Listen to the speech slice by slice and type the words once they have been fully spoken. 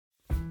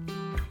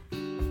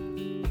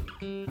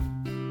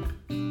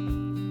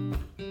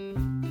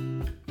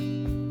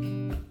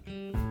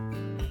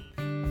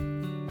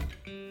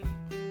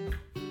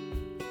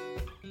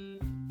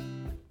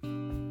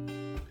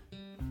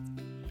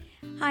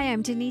Hi,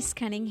 I'm Denise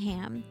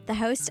Cunningham, the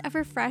host of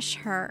Refresh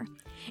Her.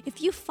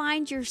 If you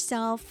find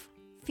yourself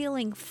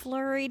feeling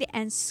flurried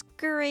and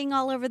scurrying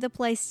all over the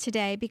place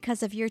today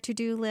because of your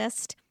to-do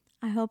list,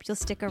 I hope you'll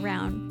stick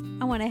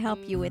around. I want to help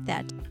you with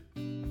that.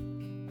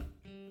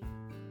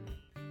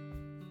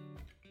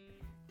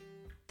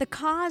 The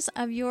cause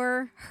of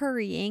your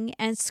hurrying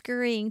and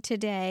scurrying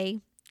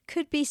today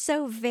could be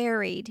so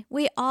varied.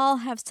 We all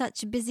have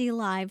such busy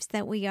lives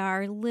that we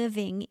are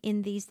living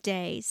in these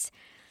days.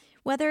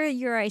 Whether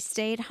you're a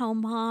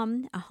stay-at-home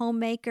mom, a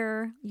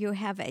homemaker, you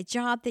have a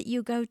job that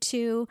you go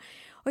to,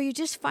 or you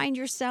just find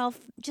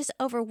yourself just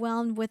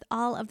overwhelmed with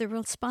all of the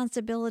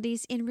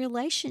responsibilities in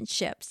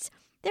relationships,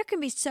 there can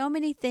be so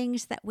many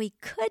things that we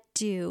could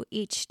do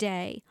each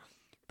day.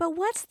 But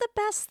what's the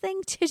best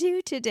thing to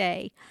do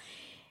today?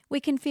 We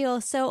can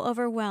feel so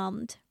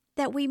overwhelmed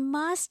that we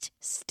must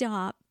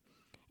stop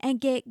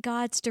and get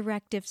God's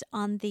directives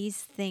on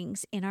these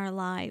things in our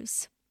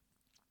lives.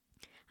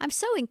 I'm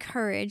so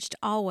encouraged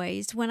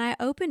always when I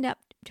opened up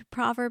to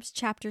Proverbs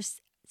chapter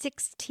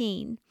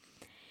 16,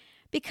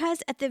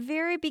 because at the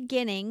very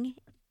beginning,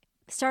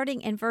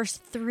 starting in verse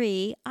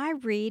 3, I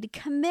read,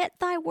 "Commit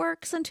thy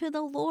works unto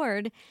the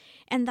Lord,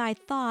 and thy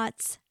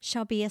thoughts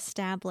shall be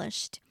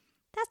established."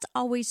 That's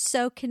always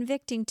so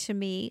convicting to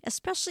me,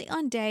 especially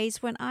on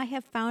days when I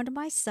have found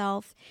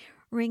myself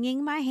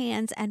wringing my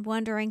hands and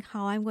wondering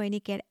how I'm going to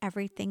get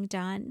everything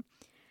done.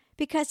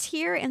 Because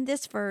here in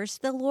this verse,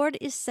 the Lord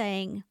is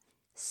saying,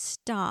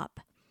 stop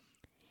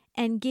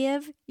and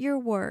give your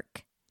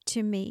work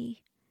to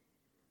me.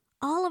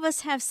 All of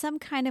us have some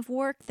kind of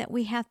work that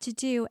we have to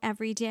do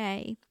every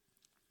day.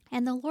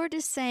 And the Lord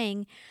is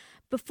saying,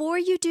 before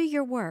you do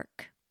your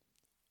work,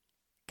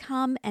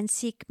 come and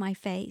seek my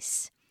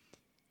face.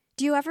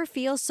 Do you ever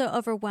feel so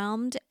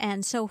overwhelmed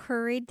and so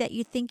hurried that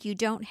you think you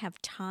don't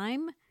have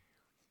time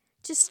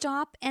to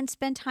stop and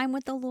spend time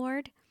with the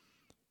Lord?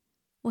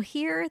 Well,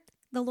 here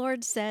the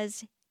Lord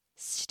says,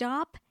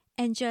 stop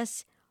and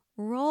just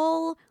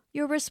roll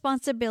your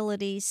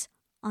responsibilities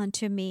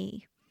onto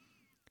me.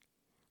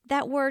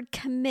 That word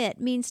commit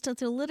means to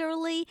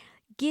literally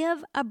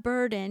give a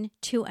burden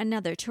to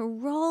another, to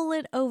roll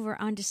it over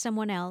onto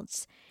someone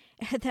else.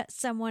 That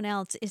someone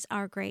else is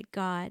our great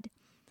God.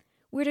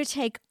 We're to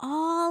take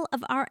all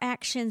of our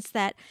actions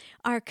that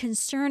are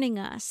concerning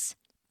us,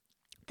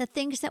 the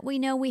things that we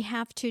know we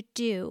have to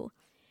do,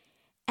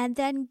 and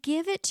then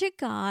give it to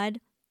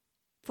God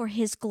for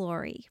His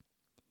glory.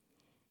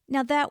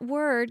 Now, that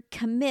word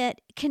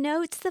commit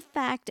connotes the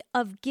fact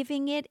of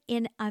giving it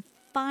in a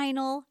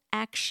final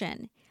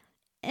action.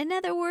 In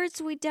other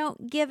words, we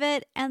don't give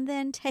it and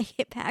then take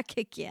it back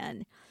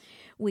again.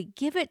 We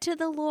give it to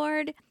the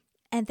Lord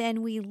and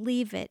then we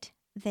leave it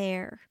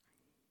there.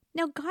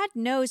 Now, God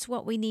knows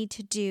what we need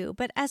to do,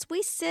 but as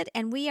we sit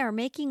and we are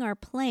making our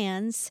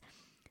plans,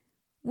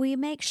 we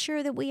make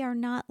sure that we are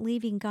not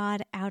leaving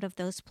God out of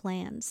those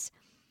plans.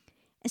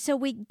 And so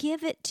we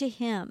give it to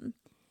Him.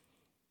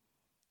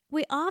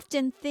 We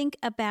often think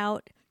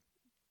about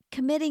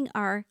committing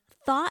our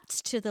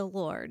thoughts to the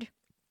Lord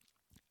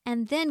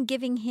and then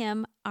giving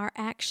Him our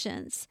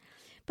actions.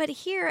 But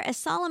here, as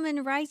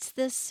Solomon writes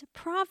this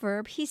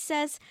proverb, he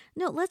says,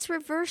 no, let's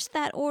reverse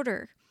that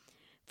order.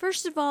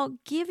 First of all,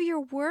 give your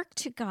work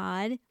to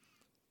God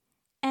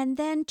and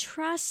then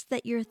trust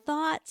that your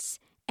thoughts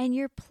and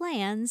your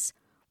plans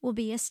will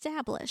be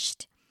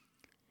established.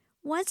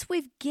 Once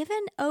we've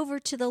given over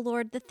to the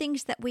Lord the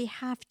things that we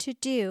have to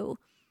do,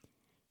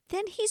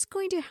 then He's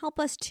going to help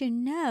us to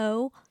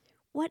know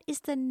what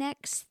is the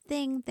next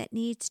thing that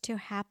needs to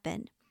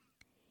happen.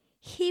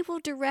 He will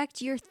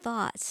direct your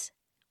thoughts.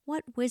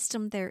 What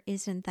wisdom there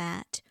is in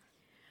that.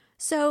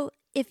 So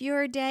if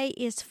your day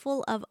is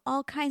full of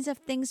all kinds of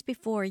things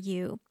before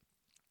you,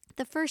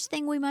 the first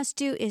thing we must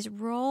do is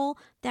roll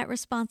that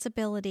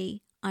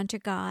responsibility onto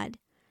God.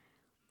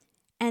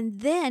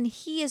 And then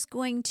He is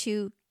going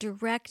to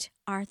direct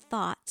our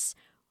thoughts.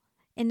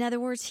 In other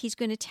words, He's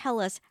going to tell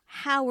us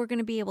how we're going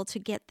to be able to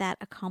get that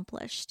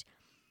accomplished.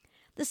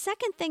 The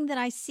second thing that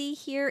I see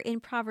here in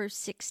Proverbs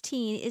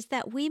 16 is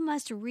that we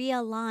must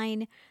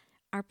realign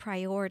our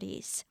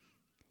priorities.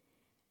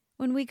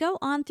 When we go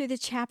on through the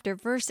chapter,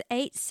 verse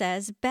 8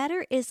 says,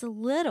 "Better is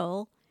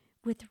little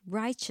with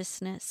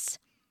righteousness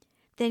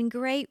than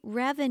great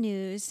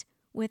revenues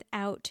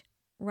without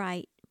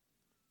right."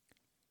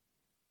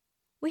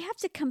 We have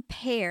to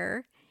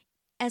compare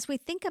as we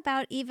think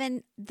about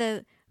even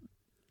the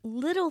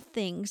little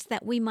things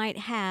that we might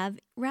have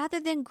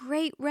rather than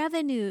great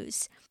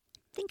revenues.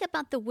 Think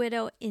about the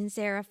widow in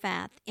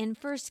Zarephath in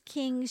 1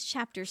 Kings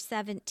chapter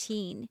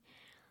 17.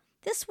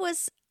 This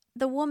was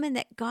the woman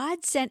that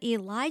God sent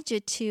Elijah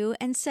to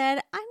and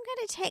said, I'm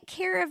going to take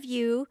care of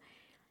you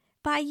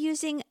by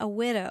using a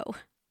widow.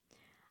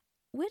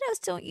 Widows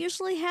don't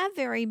usually have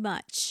very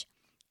much.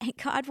 And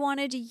God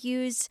wanted to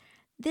use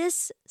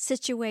this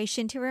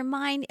situation to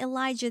remind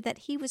Elijah that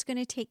He was going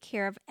to take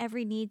care of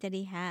every need that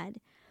he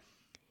had.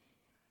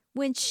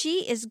 When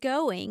she is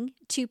going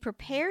to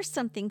prepare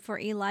something for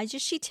Elijah,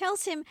 she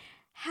tells him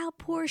how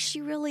poor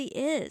she really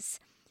is.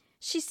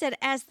 She said,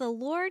 "As the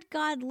Lord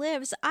God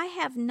lives, I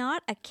have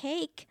not a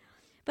cake,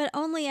 but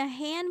only a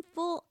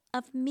handful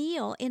of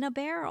meal in a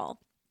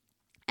barrel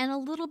and a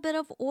little bit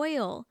of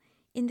oil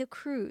in the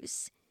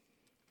cruse."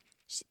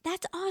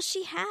 That's all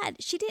she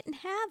had. She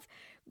didn't have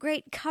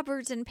great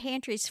cupboards and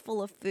pantries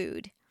full of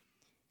food.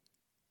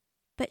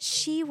 But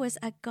she was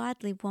a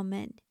godly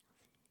woman.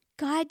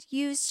 God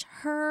used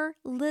her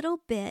little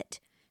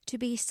bit to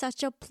be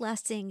such a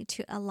blessing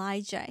to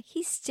Elijah.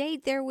 He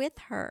stayed there with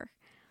her.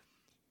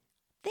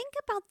 Think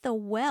about the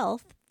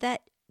wealth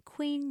that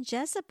Queen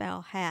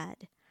Jezebel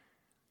had.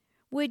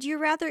 Would you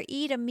rather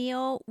eat a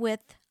meal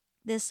with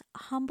this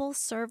humble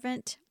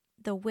servant,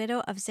 the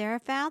widow of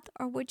Zarephath,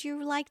 or would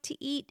you like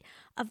to eat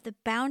of the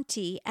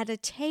bounty at a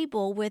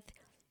table with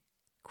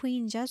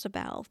Queen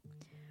Jezebel?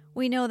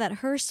 We know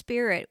that her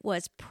spirit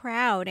was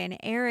proud and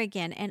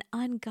arrogant and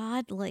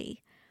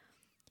ungodly.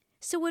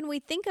 So when we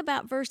think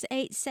about verse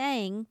 8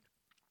 saying,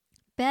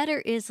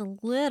 "Better is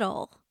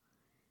little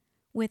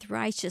with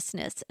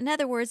righteousness," in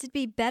other words, it'd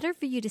be better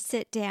for you to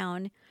sit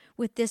down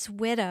with this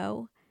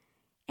widow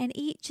and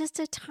eat just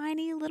a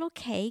tiny little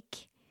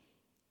cake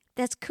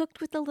that's cooked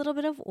with a little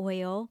bit of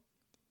oil,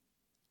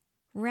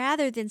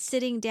 rather than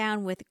sitting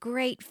down with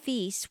great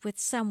feast with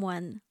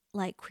someone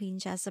like Queen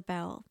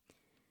Jezebel.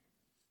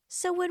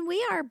 So when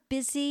we are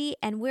busy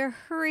and we're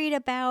hurried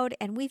about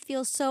and we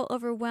feel so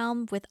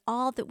overwhelmed with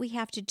all that we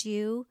have to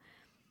do,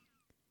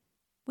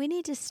 we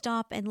need to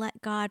stop and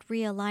let God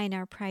realign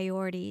our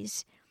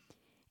priorities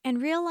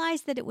and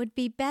realize that it would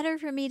be better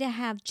for me to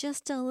have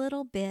just a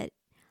little bit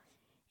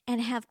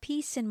and have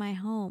peace in my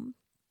home.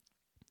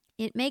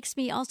 It makes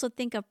me also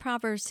think of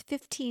Proverbs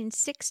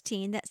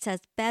 15:16 that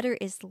says, "Better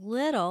is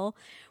little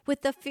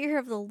with the fear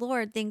of the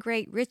Lord than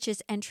great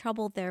riches and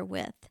trouble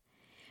therewith.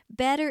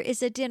 Better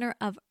is a dinner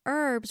of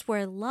herbs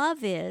where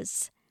love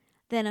is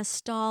than a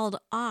stalled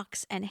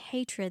ox and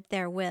hatred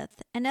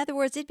therewith." In other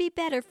words, it'd be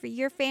better for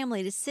your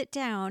family to sit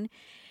down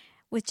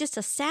with just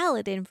a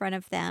salad in front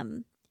of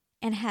them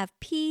and have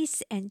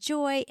peace and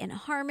joy and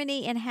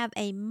harmony and have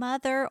a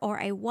mother or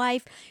a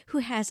wife who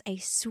has a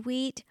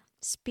sweet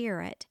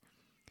spirit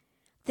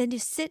than to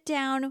sit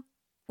down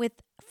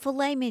with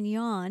filet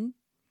mignon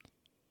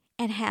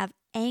and have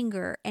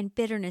anger and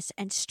bitterness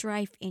and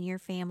strife in your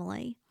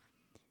family.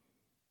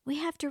 We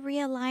have to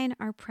realign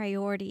our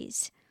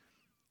priorities.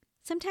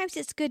 Sometimes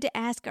it's good to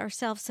ask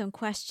ourselves some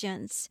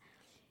questions.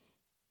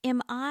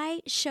 Am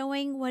I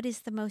showing what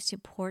is the most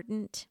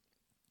important?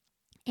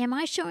 Am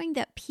I showing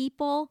that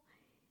people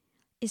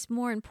is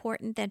more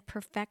important than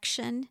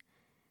perfection?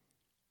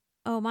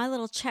 Oh, my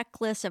little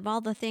checklist of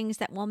all the things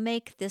that will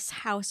make this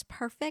house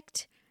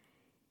perfect.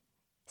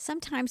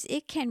 Sometimes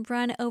it can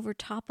run over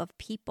top of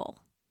people.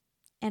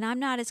 And I'm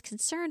not as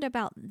concerned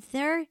about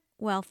their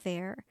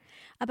welfare,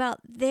 about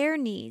their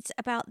needs,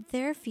 about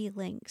their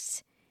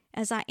feelings,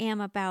 as I am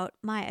about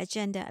my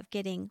agenda of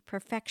getting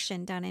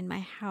perfection done in my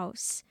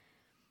house.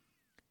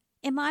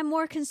 Am I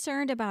more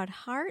concerned about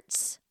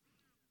hearts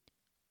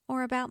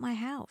or about my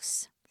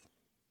house?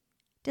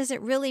 Does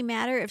it really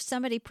matter if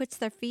somebody puts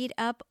their feet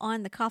up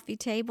on the coffee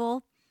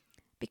table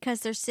because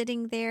they're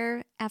sitting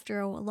there after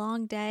a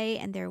long day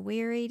and they're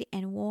wearied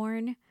and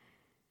worn,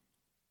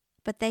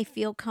 but they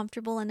feel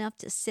comfortable enough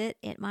to sit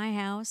at my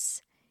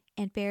house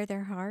and bare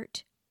their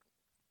heart?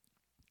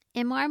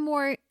 Am I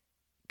more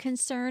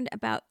concerned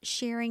about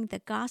sharing the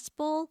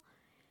gospel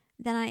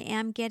than I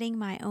am getting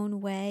my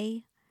own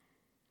way?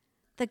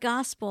 The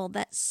gospel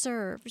that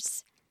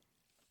serves,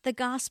 the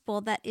gospel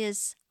that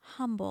is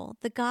humble,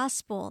 the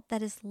gospel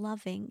that is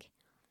loving.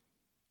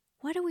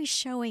 What are we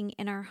showing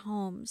in our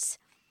homes?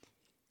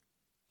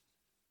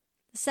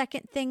 The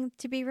second thing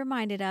to be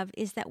reminded of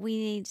is that we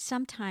need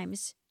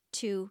sometimes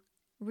to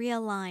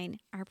realign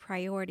our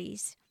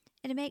priorities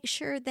and to make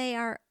sure they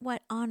are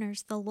what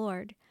honors the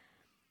Lord.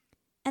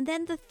 And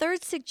then the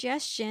third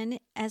suggestion,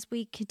 as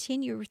we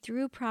continue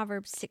through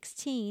Proverbs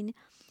 16,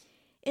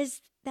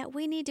 is that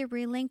we need to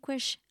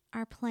relinquish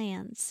our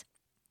plans.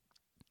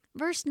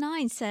 Verse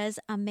 9 says,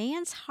 "A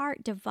man's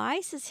heart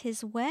devises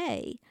his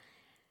way,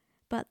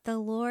 but the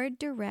Lord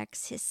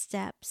directs his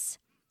steps."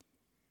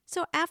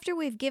 So after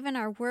we've given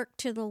our work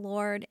to the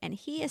Lord and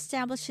He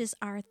establishes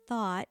our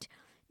thought,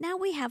 now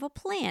we have a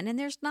plan. And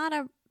there's not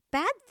a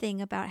bad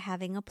thing about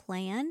having a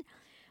plan,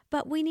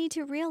 but we need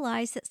to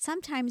realize that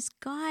sometimes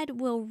God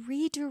will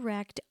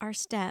redirect our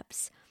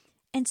steps.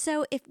 And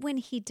so when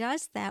He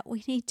does that,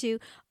 we need to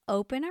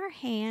open our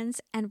hands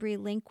and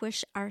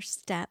relinquish our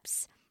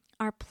steps,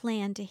 our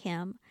plan to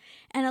Him,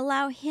 and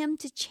allow Him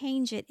to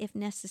change it if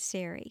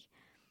necessary.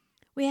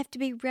 We have to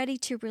be ready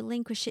to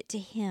relinquish it to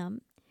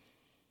Him.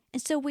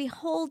 And so we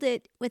hold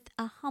it with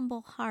a humble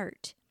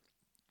heart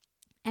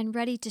and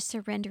ready to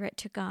surrender it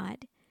to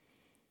God.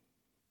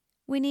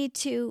 We need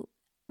to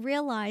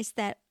realize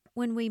that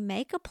when we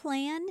make a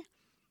plan,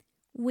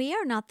 we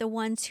are not the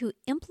ones who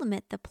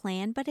implement the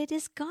plan, but it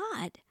is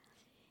God.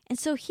 And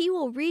so He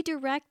will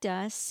redirect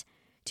us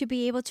to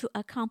be able to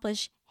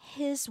accomplish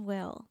His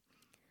will.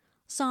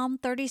 Psalm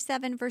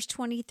 37 verse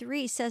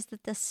 23 says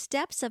that the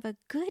steps of a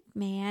good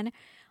man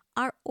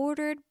are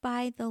ordered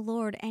by the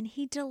Lord, and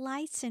He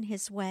delights in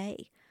His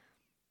way.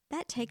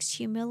 That takes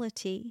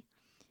humility.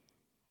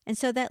 And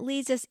so that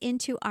leads us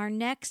into our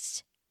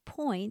next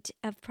point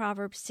of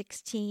Proverbs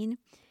 16,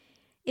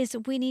 is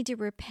we need to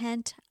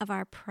repent of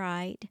our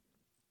pride.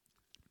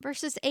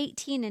 Verses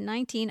 18 and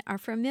 19 are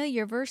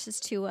familiar verses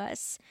to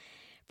us.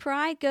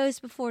 Pride goes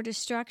before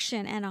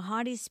destruction, and a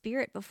haughty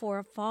spirit before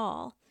a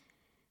fall.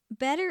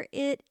 Better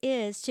it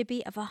is to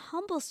be of a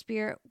humble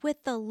spirit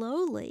with the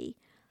lowly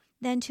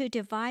than to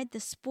divide the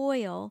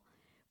spoil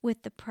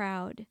with the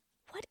proud.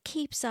 What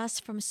keeps us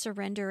from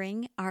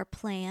surrendering our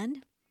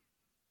plan?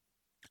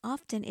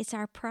 Often it's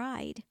our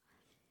pride.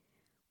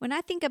 When I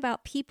think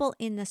about people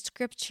in the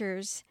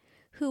scriptures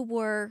who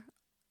were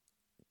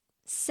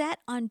set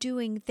on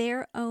doing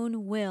their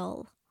own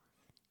will,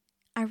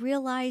 I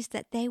realize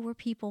that they were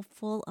people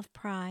full of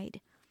pride.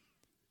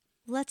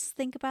 Let's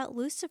think about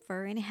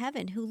Lucifer in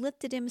heaven, who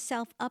lifted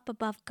himself up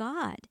above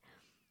God.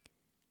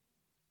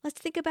 Let's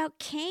think about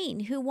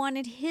Cain, who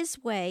wanted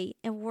his way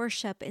of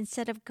worship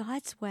instead of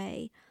God's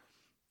way.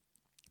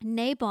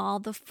 Nabal,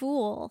 the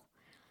fool.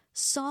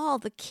 Saul,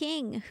 the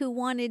king, who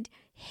wanted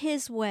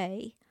his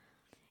way.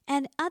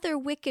 And other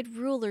wicked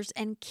rulers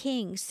and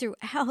kings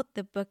throughout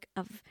the book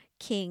of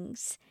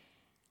Kings.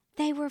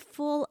 They were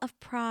full of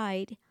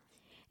pride.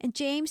 And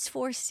James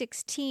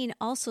 4:16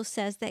 also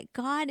says that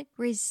God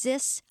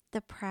resists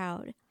the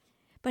proud,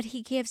 but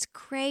He gives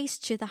grace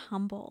to the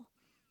humble.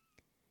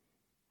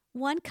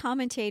 One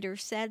commentator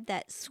said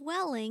that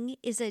swelling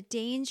is a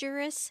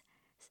dangerous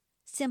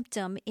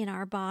symptom in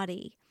our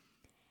body,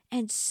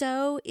 and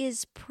so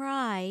is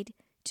pride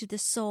to the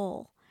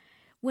soul.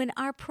 When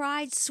our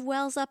pride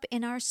swells up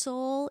in our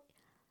soul,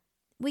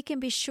 we can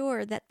be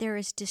sure that there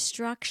is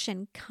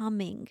destruction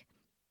coming.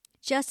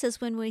 Just as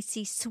when we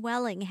see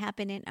swelling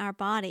happen in our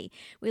body,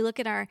 we look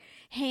at our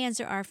hands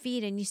or our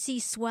feet and you see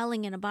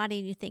swelling in a body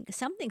and you think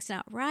something's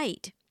not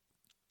right.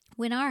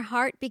 When our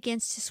heart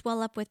begins to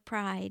swell up with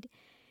pride,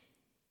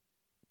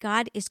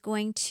 God is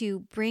going to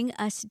bring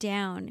us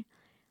down.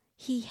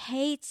 He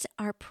hates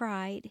our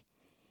pride.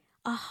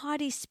 A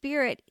haughty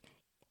spirit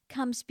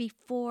comes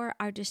before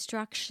our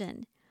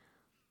destruction.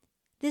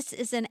 This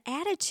is an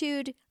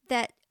attitude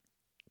that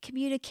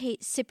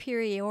communicates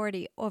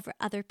superiority over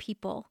other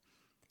people.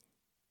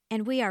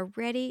 And we are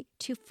ready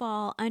to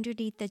fall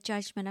underneath the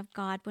judgment of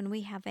God when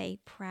we have a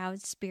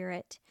proud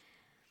spirit.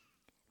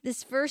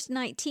 This verse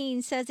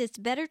 19 says it's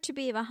better to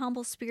be of a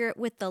humble spirit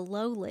with the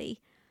lowly.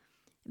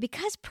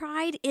 Because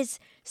pride is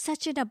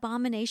such an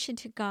abomination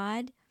to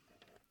God,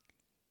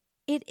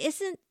 it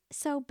isn't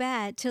so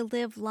bad to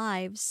live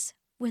lives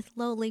with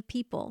lowly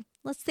people.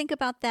 Let's think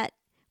about that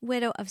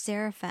widow of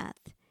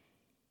Zarephath.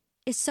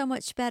 It's so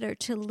much better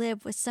to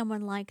live with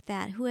someone like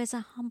that who has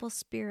a humble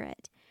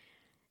spirit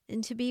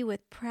than to be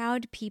with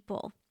proud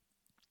people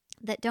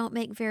that don't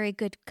make very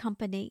good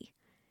company.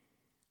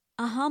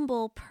 A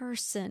humble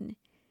person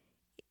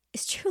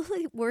is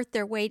truly worth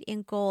their weight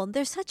in gold.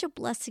 They're such a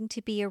blessing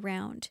to be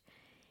around.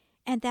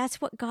 And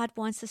that's what God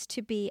wants us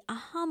to be. A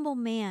humble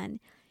man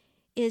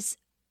is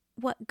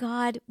what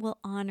God will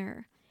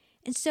honor.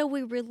 And so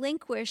we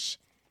relinquish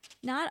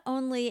not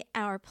only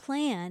our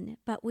plan,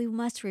 but we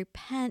must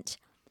repent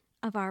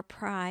of our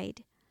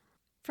pride.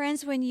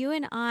 Friends, when you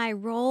and I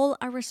roll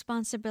our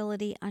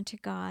responsibility unto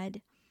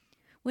God,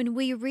 when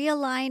we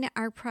realign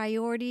our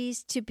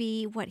priorities to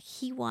be what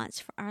He wants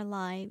for our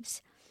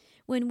lives,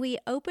 when we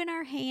open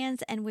our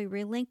hands and we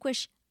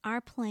relinquish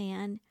our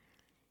plan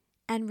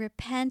and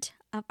repent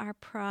of our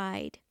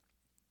pride,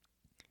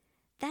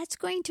 that's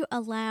going to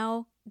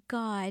allow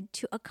God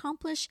to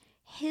accomplish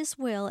His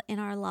will in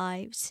our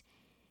lives.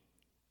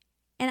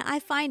 And I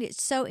find it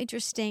so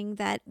interesting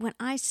that when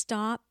I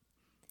stop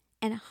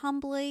and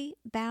humbly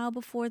bow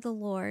before the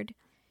Lord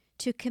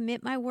to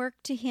commit my work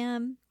to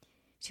Him,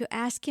 to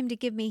ask Him to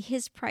give me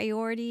His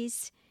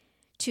priorities,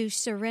 to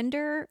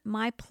surrender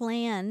my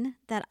plan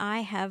that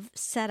I have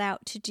set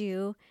out to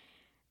do,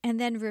 and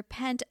then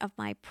repent of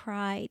my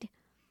pride.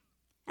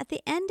 At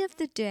the end of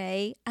the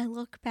day, I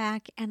look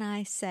back and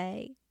I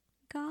say,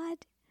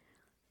 God,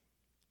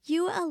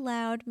 You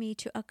allowed me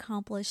to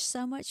accomplish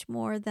so much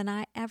more than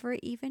I ever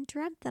even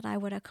dreamt that I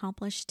would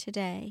accomplish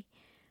today.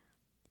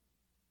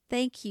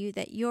 Thank You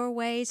that Your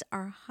ways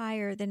are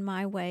higher than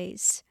my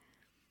ways.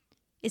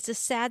 It's a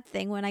sad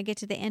thing when I get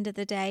to the end of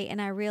the day and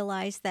I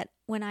realize that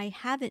when I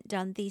haven't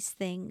done these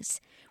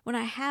things, when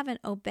I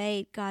haven't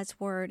obeyed God's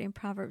word in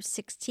Proverbs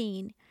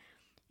 16,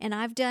 and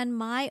I've done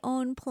my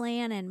own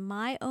plan and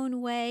my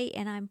own way,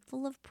 and I'm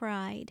full of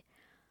pride,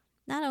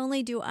 not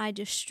only do I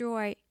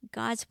destroy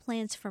God's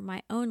plans for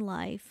my own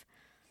life,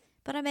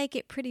 but I make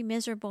it pretty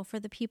miserable for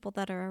the people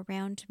that are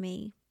around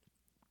me.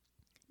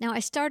 Now, I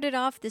started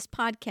off this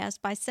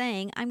podcast by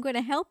saying I'm going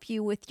to help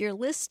you with your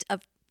list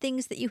of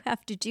things that you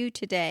have to do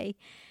today.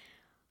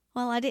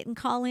 Well, I didn't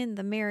call in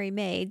the merry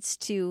maids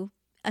to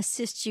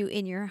assist you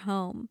in your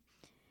home.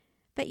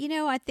 But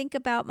I think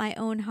about my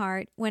own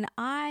heart. When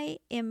I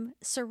am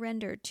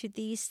surrendered to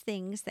these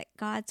things that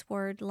God's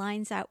word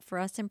lines out for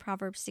us in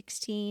Proverbs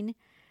 16,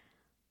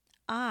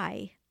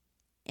 I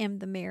am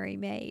the merry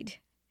maid.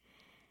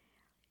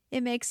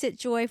 It makes it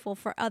joyful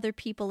for other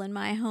people in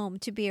my home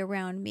to be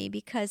around me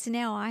because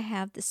now I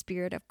have the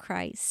Spirit of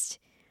Christ.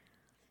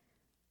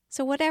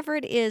 So whatever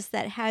it is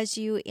that has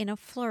you in a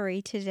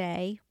flurry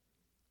today,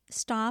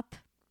 stop,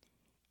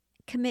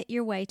 commit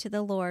your way to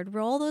the Lord,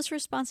 roll those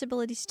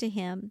responsibilities to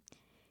Him,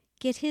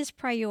 get His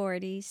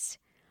priorities,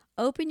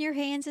 open your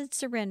hands and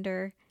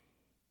surrender,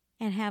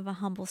 and have a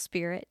humble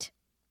spirit.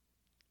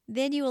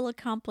 Then you will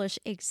accomplish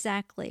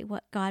exactly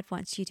what God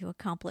wants you to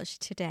accomplish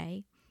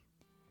today.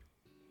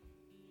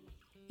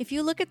 If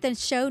you look at the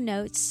show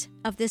notes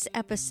of this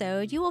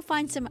episode, you will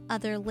find some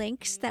other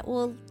links that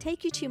will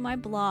take you to my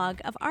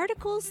blog of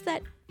articles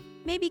that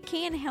maybe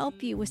can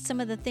help you with some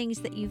of the things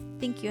that you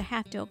think you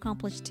have to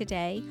accomplish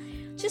today.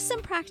 Just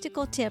some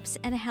practical tips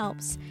and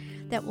helps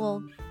that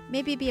will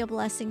maybe be a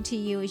blessing to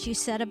you as you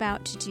set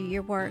about to do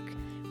your work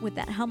with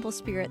that humble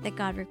spirit that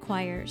God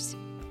requires.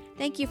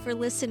 Thank you for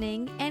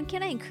listening, and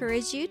can I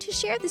encourage you to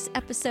share this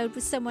episode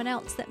with someone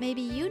else that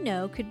maybe you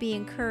know could be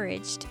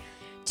encouraged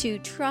to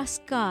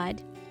trust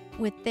God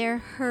with their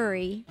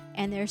hurry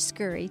and their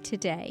scurry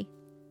today.